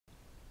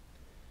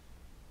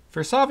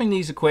For solving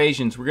these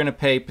equations, we're going to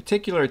pay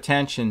particular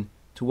attention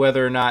to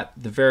whether or not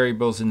the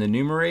variables in the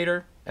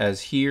numerator,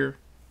 as here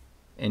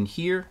and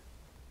here,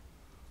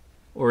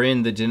 or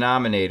in the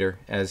denominator,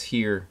 as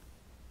here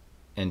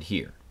and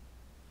here.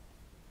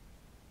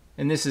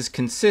 And this is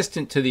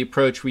consistent to the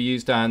approach we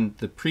used on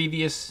the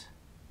previous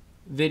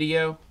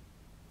video,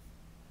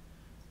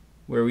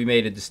 where we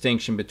made a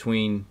distinction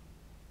between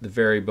the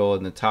variable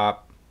in the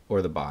top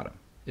or the bottom.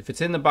 If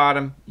it's in the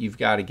bottom, you've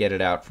got to get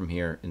it out from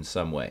here in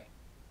some way.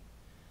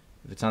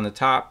 If it's on the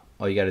top,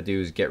 all you got to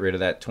do is get rid of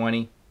that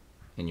 20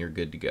 and you're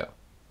good to go.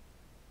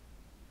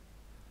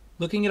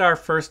 Looking at our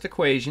first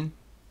equation,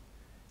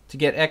 to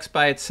get x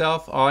by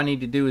itself, all I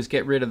need to do is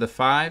get rid of the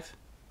 5.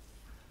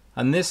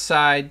 On this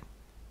side,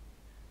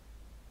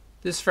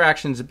 this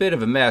fraction is a bit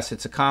of a mess.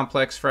 It's a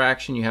complex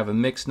fraction. You have a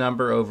mixed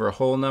number over a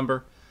whole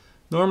number.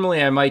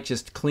 Normally I might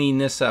just clean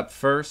this up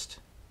first,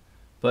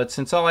 but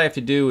since all I have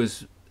to do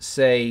is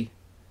say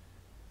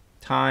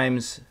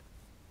times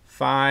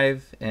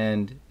 5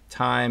 and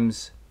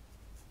times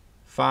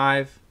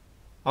 5,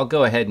 I'll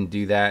go ahead and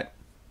do that.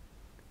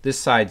 This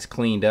side's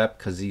cleaned up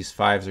because these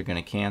 5s are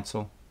going to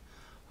cancel.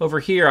 Over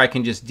here I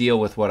can just deal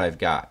with what I've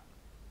got.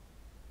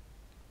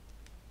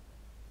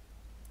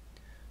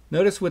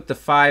 Notice with the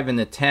 5 and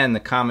the 10, the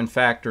common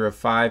factor of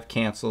 5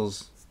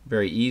 cancels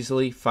very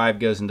easily. 5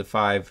 goes into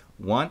 5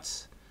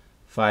 once,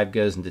 5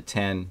 goes into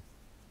 10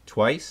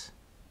 twice.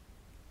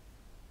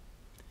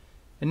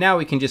 And now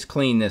we can just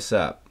clean this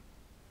up.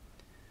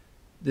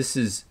 This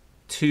is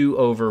 2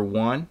 over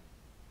 1.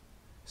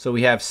 So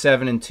we have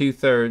 7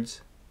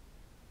 2/3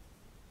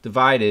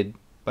 divided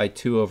by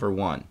 2 over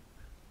 1.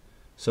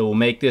 So we'll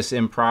make this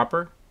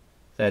improper.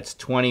 That's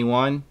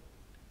 21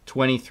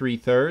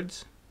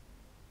 23/3.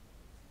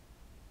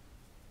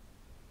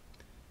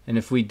 And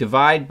if we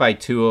divide by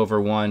 2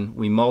 over 1,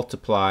 we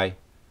multiply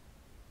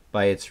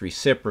by its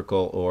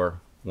reciprocal,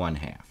 or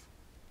 1/2.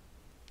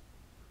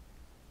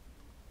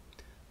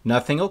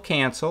 Nothing will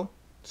cancel,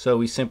 so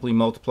we simply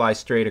multiply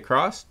straight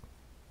across.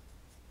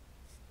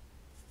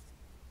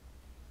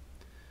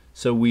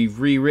 So we've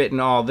rewritten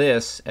all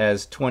this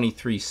as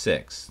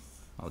 23/6.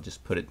 I'll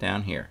just put it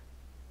down here.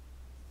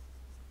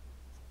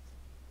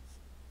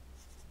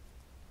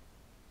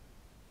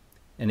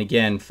 And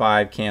again,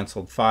 5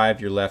 canceled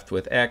 5. You're left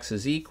with x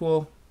is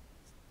equal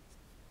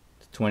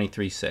to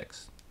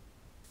 23/6.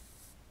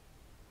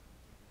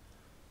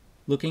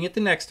 Looking at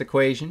the next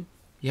equation,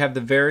 you have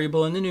the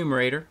variable in the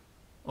numerator.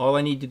 All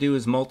I need to do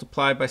is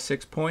multiply by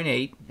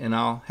 6.8, and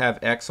I'll have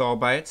x all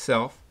by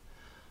itself.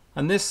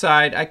 On this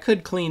side, I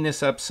could clean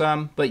this up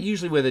some, but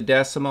usually with a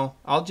decimal,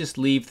 I'll just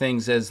leave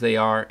things as they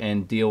are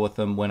and deal with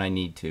them when I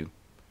need to.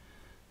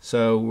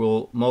 So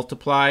we'll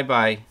multiply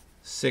by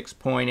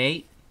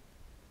 6.8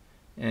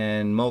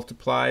 and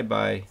multiply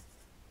by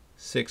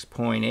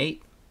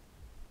 6.8.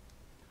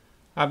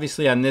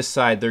 Obviously on this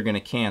side they're going to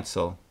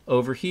cancel.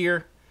 Over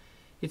here,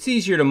 it's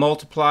easier to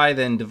multiply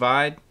than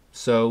divide,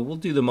 so we'll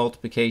do the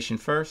multiplication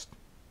first.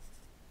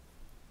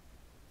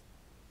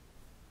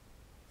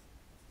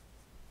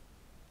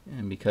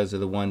 And because of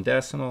the 1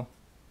 decimal,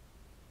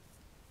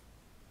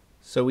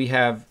 so we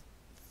have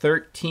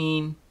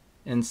 13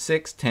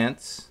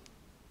 6/10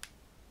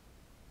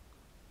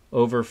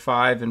 over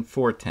 5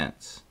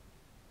 4/10.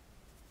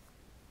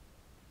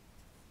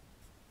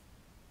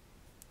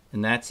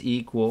 And that's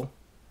equal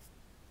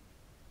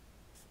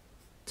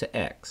to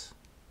x.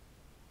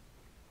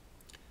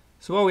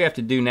 So all we have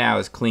to do now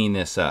is clean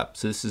this up.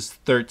 So this is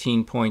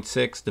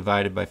 13.6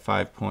 divided by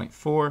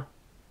 5.4.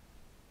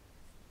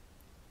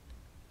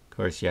 Of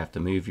course, you have to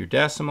move your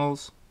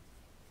decimals.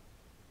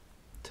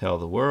 Tell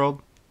the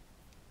world.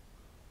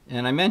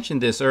 And I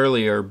mentioned this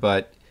earlier,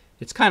 but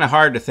it's kind of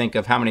hard to think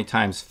of how many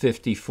times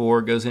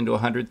 54 goes into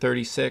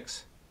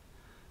 136.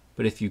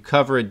 But if you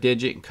cover a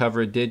digit and cover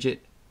a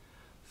digit,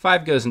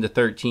 5 goes into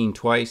 13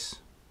 twice.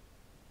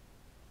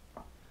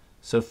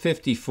 So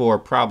 54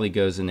 probably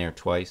goes in there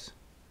twice.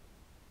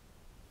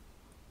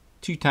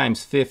 2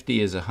 times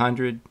 50 is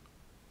 100.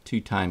 2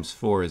 times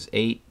 4 is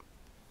 8.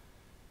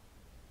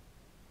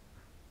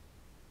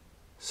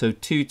 So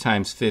 2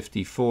 times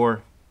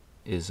 54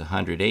 is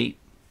 108.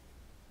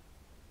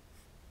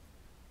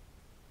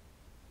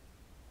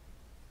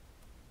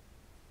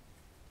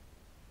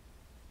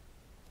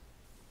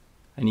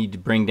 I need to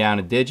bring down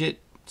a digit,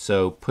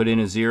 so put in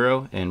a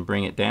 0 and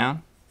bring it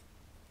down.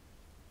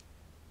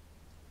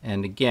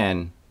 And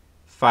again,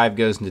 5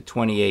 goes into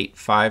 28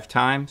 5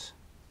 times.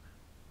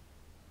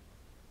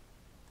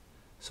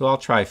 So I'll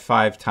try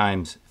 5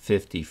 times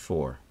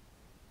 54.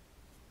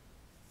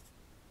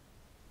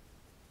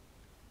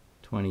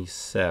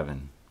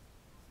 27.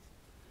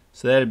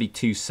 So that'd be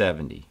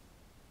 270.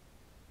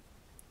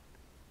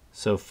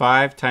 So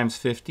 5 times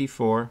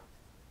 54,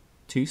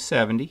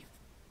 270.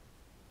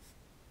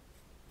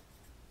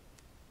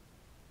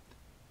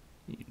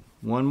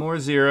 One more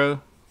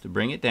 0 to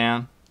bring it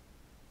down.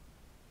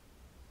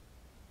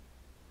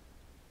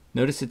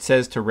 Notice it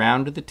says to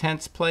round to the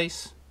tenths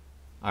place.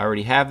 I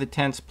already have the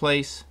tenths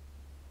place.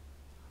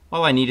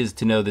 All I need is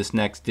to know this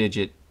next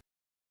digit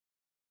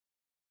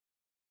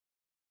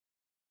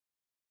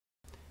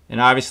And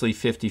obviously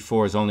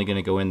 54 is only going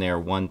to go in there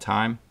one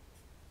time,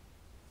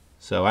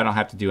 so I don't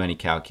have to do any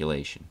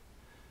calculation.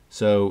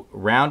 So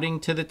rounding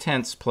to the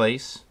tenths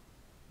place,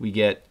 we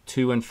get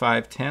 2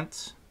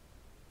 5/10.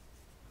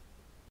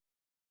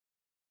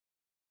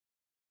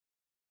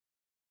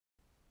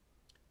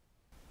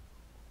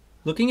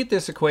 Looking at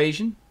this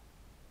equation,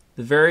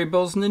 the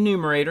variable's in the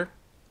numerator.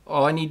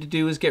 All I need to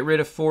do is get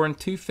rid of 4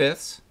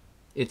 2/5.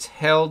 It's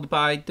held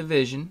by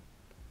division,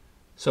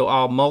 so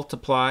I'll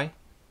multiply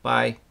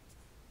by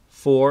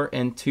 4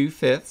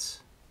 2/5.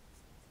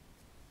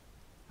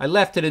 I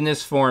left it in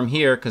this form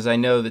here because I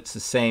know that's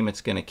the same,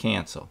 it's going to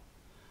cancel.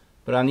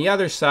 But on the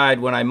other side,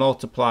 when I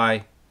multiply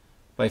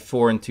by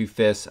 4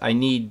 2/5, I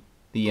need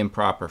the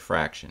improper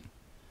fraction.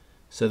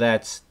 So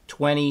that's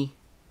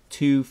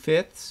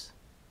 22/5.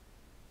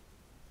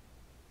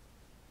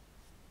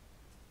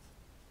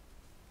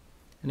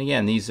 And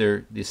again, these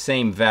are the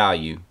same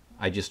value.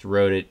 I just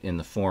wrote it in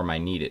the form I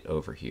need it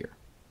over here.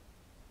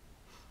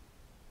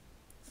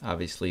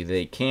 Obviously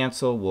they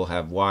cancel. We'll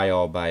have y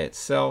all by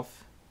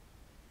itself.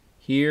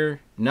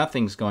 Here,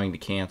 nothing's going to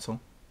cancel.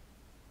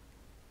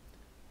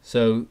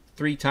 So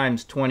 3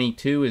 times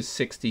 22 is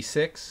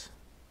 66.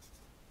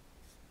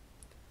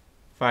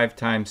 5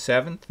 times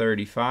 7,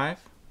 35.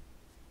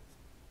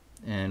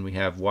 And we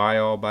have y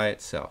all by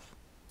itself.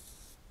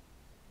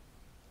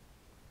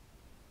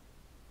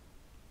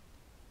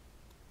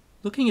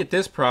 Looking at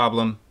this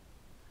problem,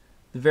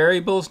 the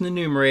variable's in the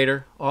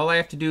numerator. All I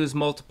have to do is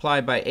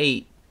multiply by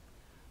 8.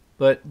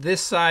 But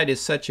this side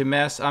is such a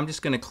mess, I'm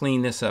just going to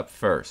clean this up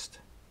first.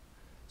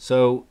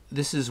 So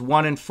this is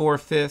 1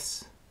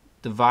 4/5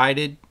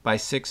 divided by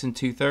 6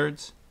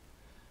 2/3.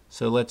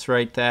 So let's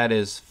write that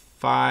as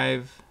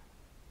 5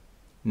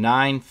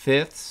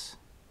 9/5.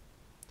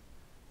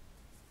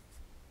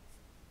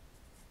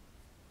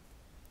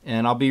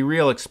 And I'll be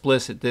real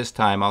explicit this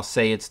time. I'll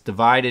say it's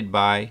divided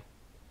by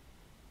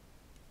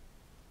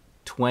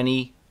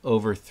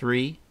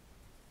 20/3.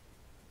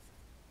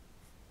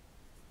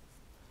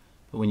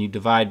 But when you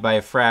divide by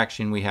a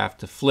fraction, we have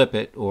to flip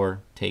it or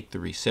take the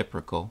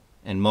reciprocal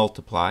and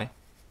multiply.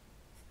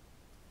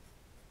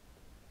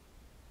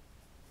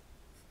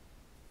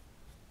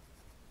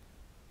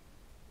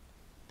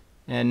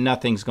 And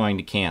nothing's going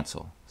to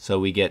cancel. So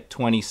we get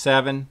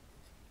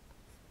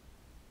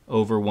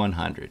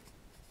 27/100.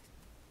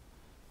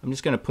 I'm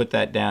just going to put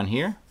that down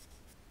here.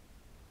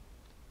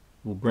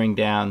 We'll bring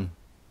down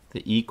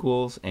the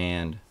equals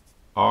and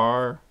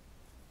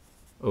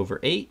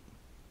r/8.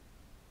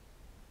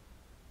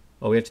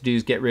 All we have to do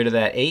is get rid of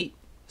that 8,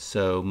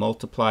 so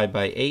multiply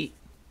by 8.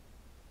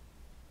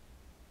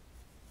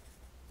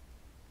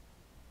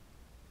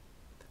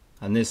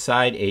 On this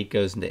side, 8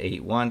 goes into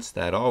 8 once.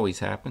 That always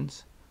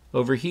happens.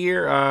 Over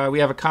here, we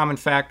have a common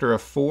factor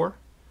of 4.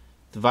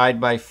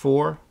 Divide by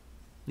 4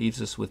 leaves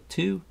us with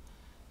 2.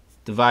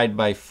 Divide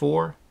by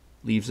 4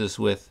 leaves us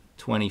with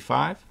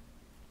 25.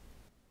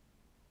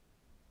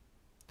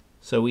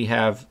 So we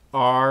have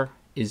r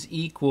is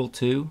equal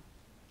to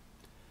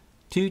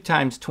 2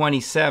 times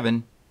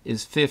 27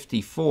 is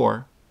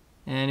 54.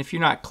 And if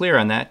you're not clear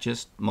on that,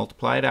 just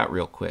multiply it out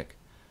real quick.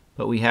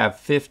 But we have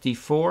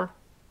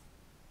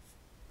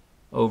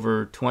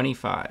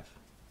 54/25.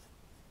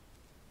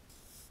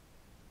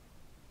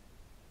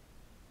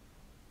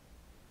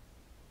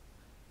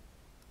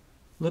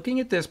 Looking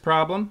at this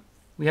problem,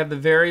 we have the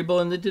variable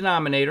in the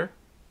denominator.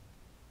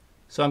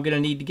 So I'm going to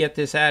need to get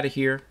this out of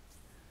here.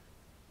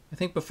 I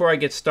think before I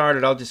get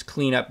started, I'll just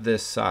clean up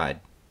this side.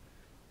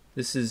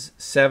 This is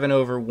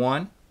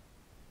 7/1.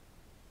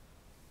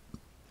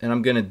 And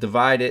I'm going to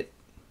divide it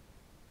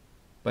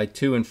by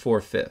 2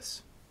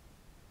 4/5.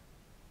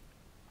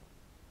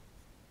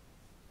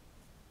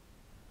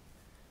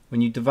 When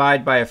you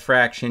divide by a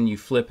fraction, you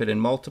flip it and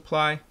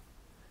multiply.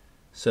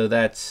 So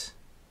that's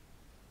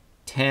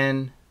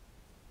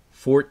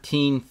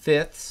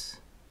 10/14.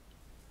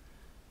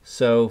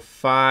 So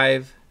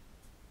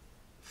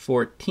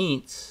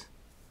 5/14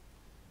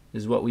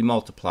 is what we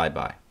multiply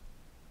by.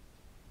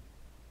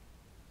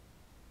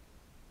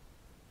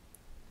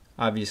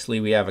 Obviously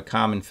we have a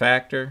common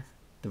factor.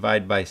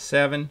 Divide by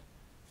 7,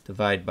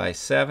 divide by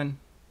 7.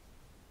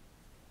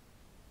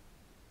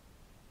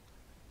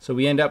 So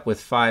we end up with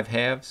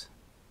 5/2.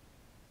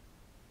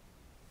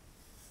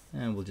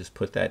 And we'll just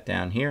put that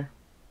down here.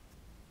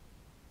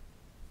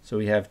 So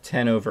we have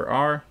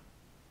 10/r.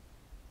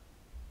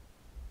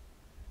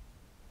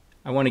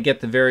 I want to get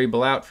the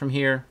variable out from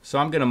here, so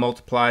I'm going to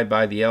multiply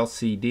by the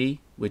LCD,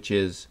 which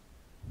is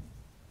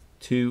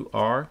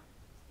 2r.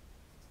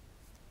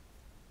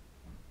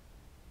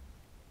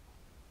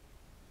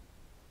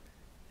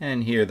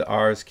 And here the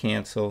r's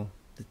cancel,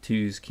 the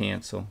 2's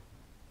cancel.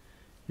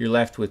 You're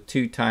left with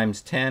 2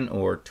 times 10,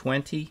 or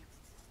 20,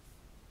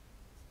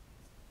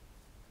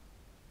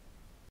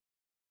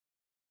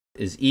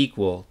 is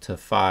equal to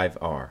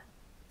 5r.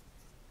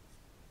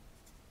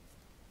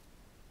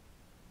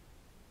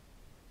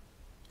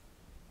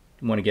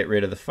 You want to get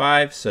rid of the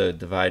 5, so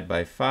divide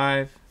by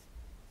 5.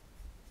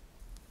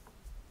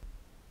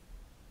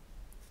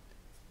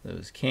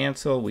 Those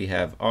cancel. We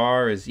have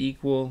r is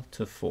equal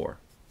to 4.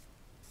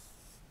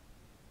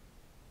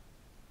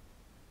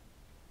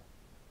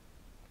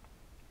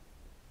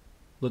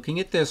 Looking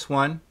at this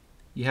one,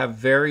 you have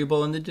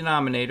variable in the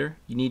denominator.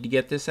 You need to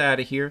get this out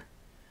of here.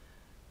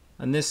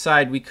 On this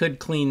side, we could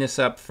clean this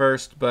up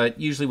first, but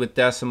usually with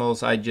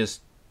decimals, I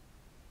just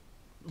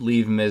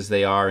leave them as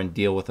they are and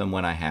deal with them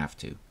when I have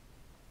to.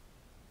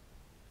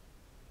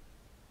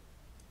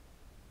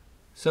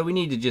 So we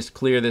need to just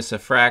clear this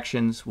of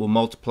fractions. We'll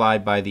multiply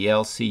by the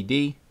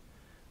LCD,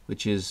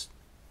 which is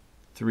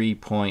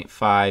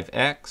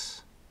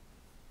 3.5x.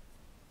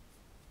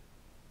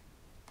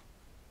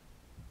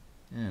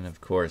 And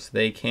of course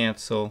they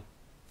cancel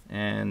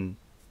and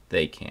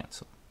they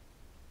cancel.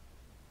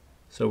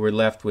 So we're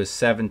left with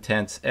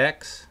 7/10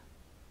 x.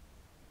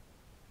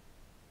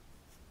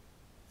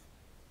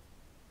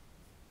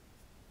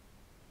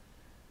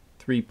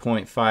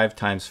 (3.5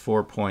 times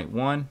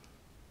 4.1).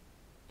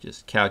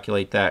 Just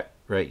calculate that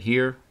right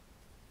here.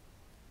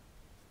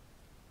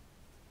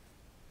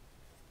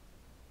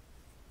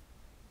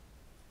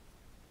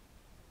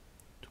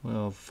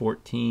 (12,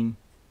 14).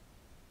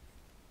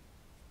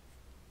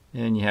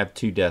 And you have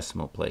 2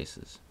 decimal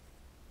places.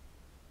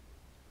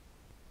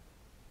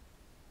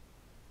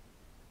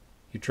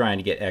 You're trying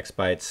to get x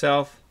by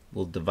itself.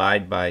 We'll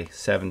divide by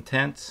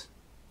 7/10.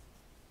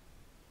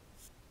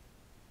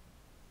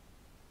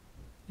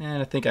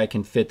 And I think I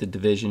can fit the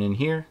division in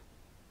here.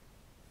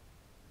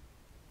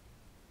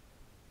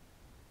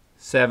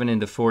 7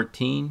 into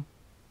 14.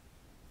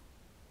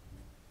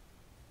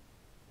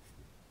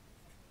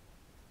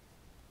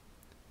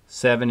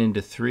 7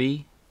 into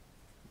 3,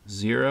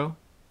 0.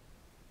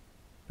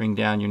 Bring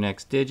down your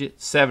next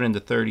digit. 7 into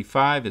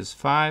 35 is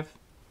 5,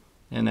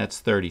 and that's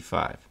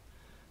 35.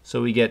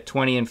 So we get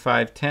 20 and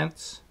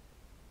 5/10.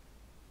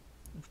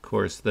 Of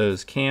course,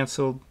 those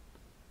canceled.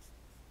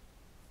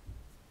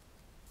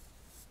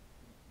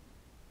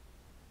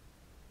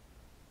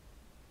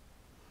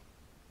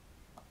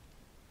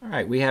 All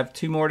right, we have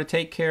 2 more to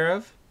take care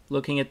of.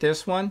 Looking at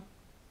this one,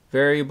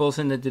 variables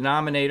in the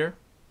denominator.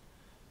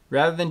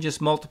 Rather than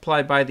just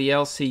multiply by the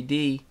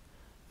LCD, I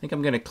think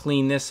I'm going to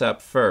clean this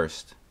up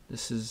first.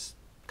 This is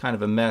kind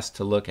of a mess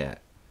to look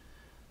at.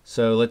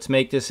 So let's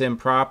make this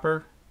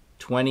improper.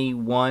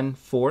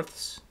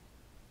 21/4.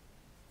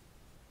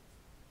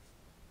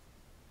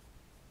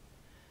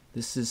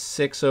 This is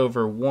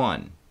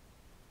 6/1.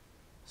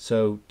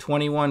 So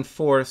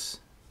 21/4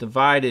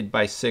 divided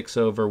by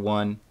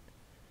 6/1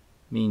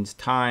 means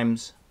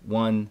times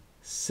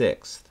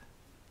 1/6.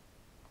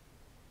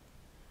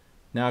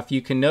 Now if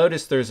you can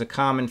notice, there's a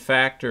common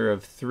factor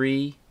of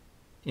 3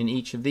 in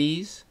each of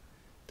these.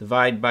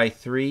 Divide by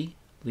 3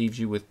 leaves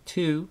you with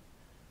 2.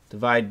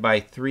 Divide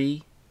by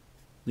 3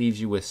 leaves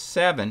you with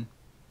 7.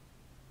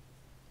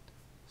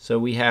 So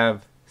we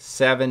have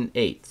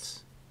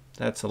 7/8.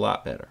 That's a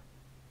lot better.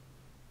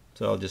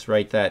 So I'll just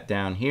write that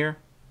down here.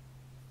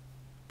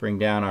 Bring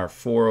down our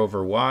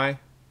 4/y.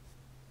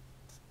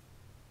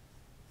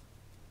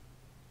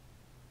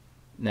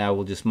 Now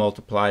we'll just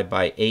multiply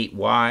by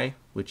 8y,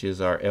 which is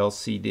our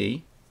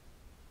LCD.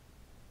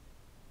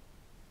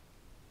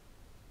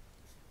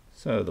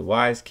 So the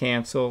y's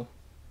cancel.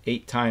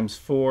 8 times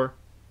 4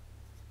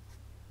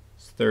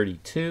 is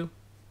 32.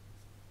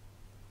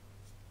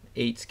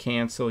 8's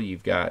cancel.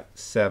 You've got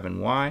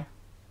 7y.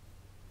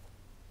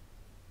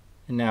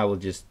 And now we'll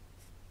just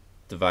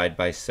divide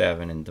by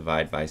 7 and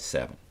divide by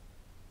 7.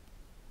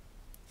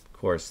 Of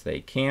course, they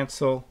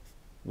cancel.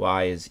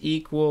 Y is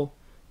equal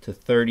to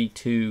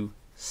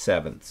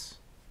 32/7.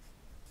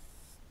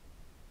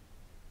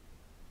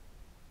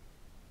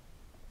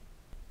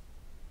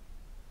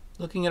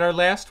 Looking at our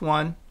last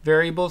one,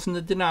 variables in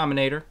the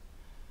denominator.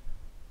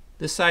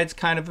 This side's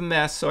kind of a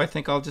mess, so I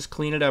think I'll just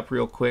clean it up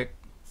real quick.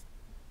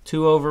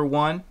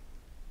 2/1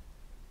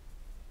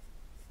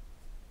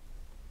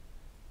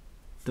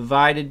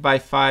 divided by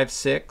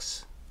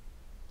 5/6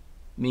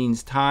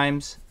 means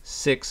times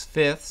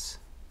 6/5.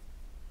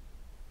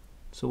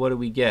 So what do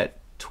we get?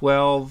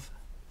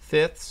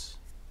 12/5.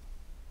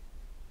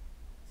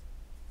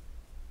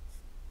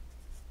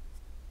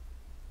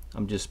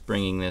 I'm just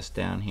bringing this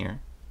down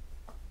here.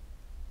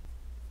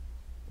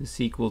 This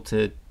is equal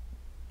to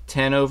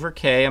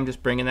 10/k. I'm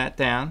just bringing that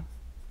down.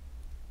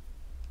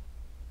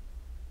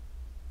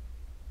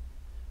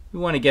 We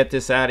want to get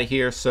this out of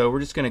here, so we're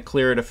just going to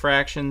clear it of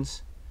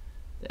fractions.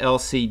 The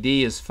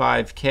LCD is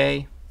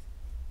 5k.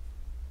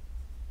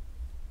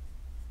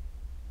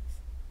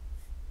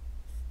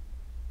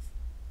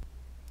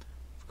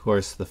 Of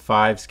course, the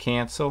 5's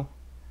cancel.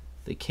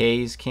 The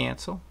k's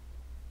cancel.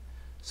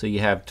 So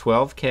you have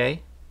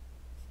 12k.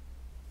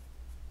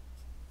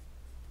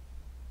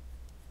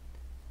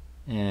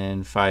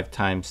 And 5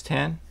 times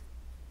 10.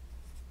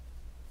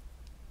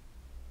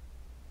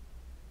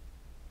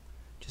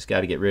 Just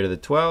got to get rid of the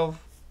 12.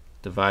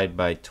 Divide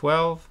by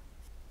 12.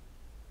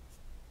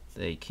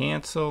 They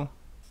cancel.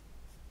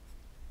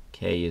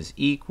 K is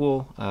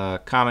equal.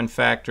 Common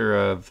factor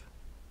of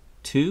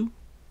 2.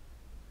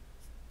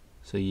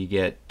 So you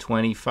get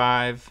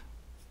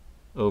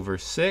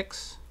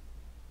 25/6.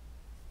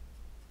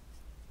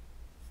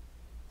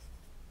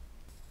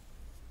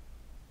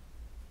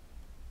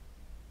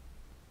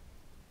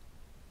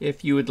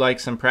 If you would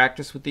like some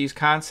practice with these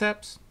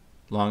concepts,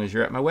 as long as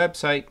you're at my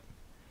website,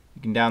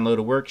 you can download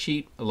a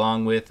worksheet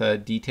along with a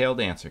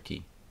detailed answer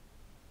key.